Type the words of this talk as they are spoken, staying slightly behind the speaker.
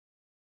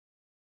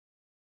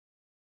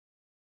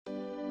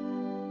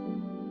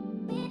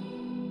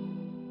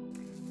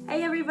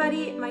Hey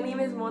everybody, my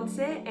name is Montse,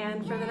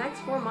 and for the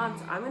next 4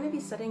 months I'm going to be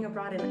studying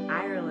abroad in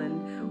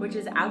Ireland, which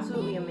is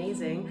absolutely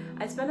amazing.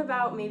 I spent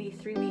about maybe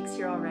 3 weeks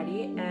here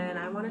already, and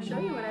I want to show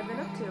you what I've been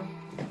up to.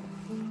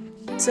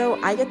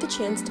 So I get the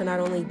chance to not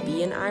only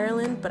be in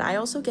Ireland, but I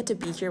also get to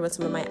be here with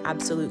some of my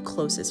absolute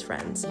closest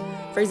friends.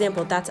 For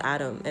example, that's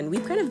Adam, and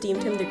we've kind of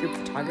deemed him the group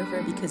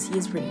photographer because he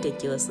is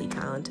ridiculously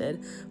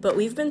talented. But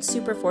we've been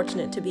super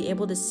fortunate to be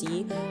able to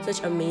see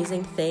such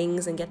amazing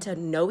things and get to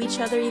know each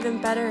other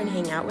even better and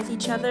hang out with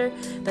each other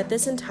that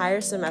this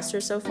entire semester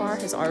so far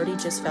has already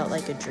just felt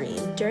like a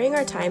dream. During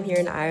our time here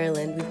in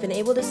Ireland, we've been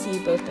able to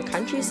see both the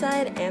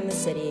countryside and the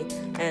city,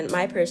 and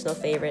my personal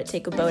favorite,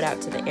 take a boat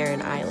out to the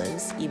Aran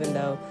Islands, even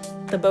though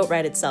the boat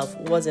ride itself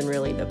wasn't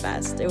really the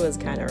best. It was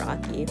kind of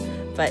rocky.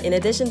 But in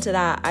addition to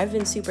that, I've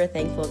been super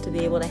thankful to be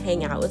able to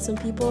hang out with some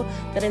people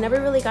that I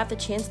never really got the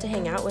chance to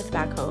hang out with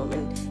back home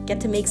and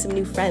get to make some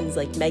new friends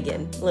like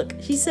Megan. Look,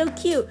 she's so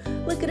cute.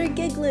 Look at her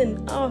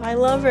giggling. Oh, I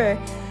love her.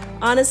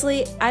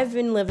 Honestly, I've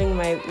been living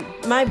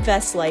my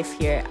best life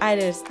here.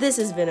 This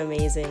has been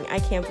amazing. I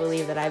can't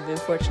believe that I've been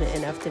fortunate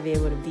enough to be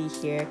able to be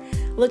here.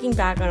 Looking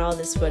back on all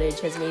this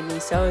footage has made me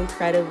so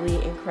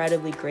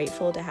incredibly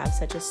grateful to have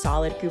such a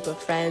solid group of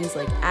friends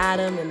like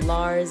Adam and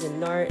Lars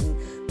and Nart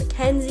and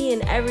Mackenzie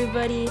and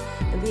everybody,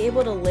 and be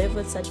able to live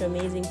with such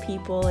amazing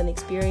people and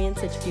experience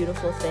such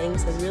beautiful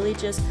things has really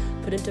just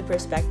put into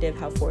perspective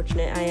how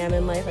fortunate I am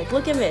in life. Like,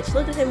 look at Mitch,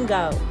 look at him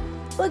go.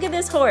 Look at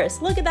this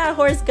horse, look at that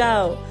horse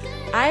go.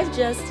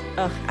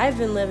 I've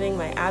been living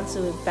my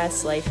absolute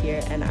best life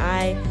here, and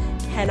I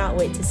cannot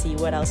wait to see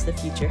what else the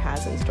future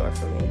has in store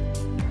for me.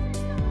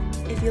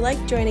 If you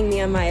like joining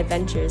me on my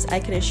adventures, I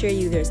can assure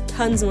you there's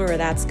tons more where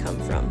that's come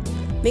from.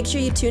 Make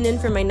sure you tune in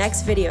for my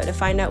next video to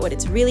find out what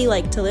it's really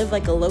like to live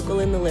like a local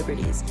in the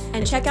Liberties,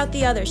 and check out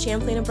the other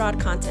Champlain Abroad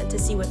content to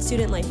see what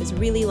student life is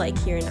really like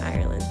here in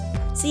Ireland.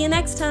 See you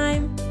next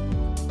time!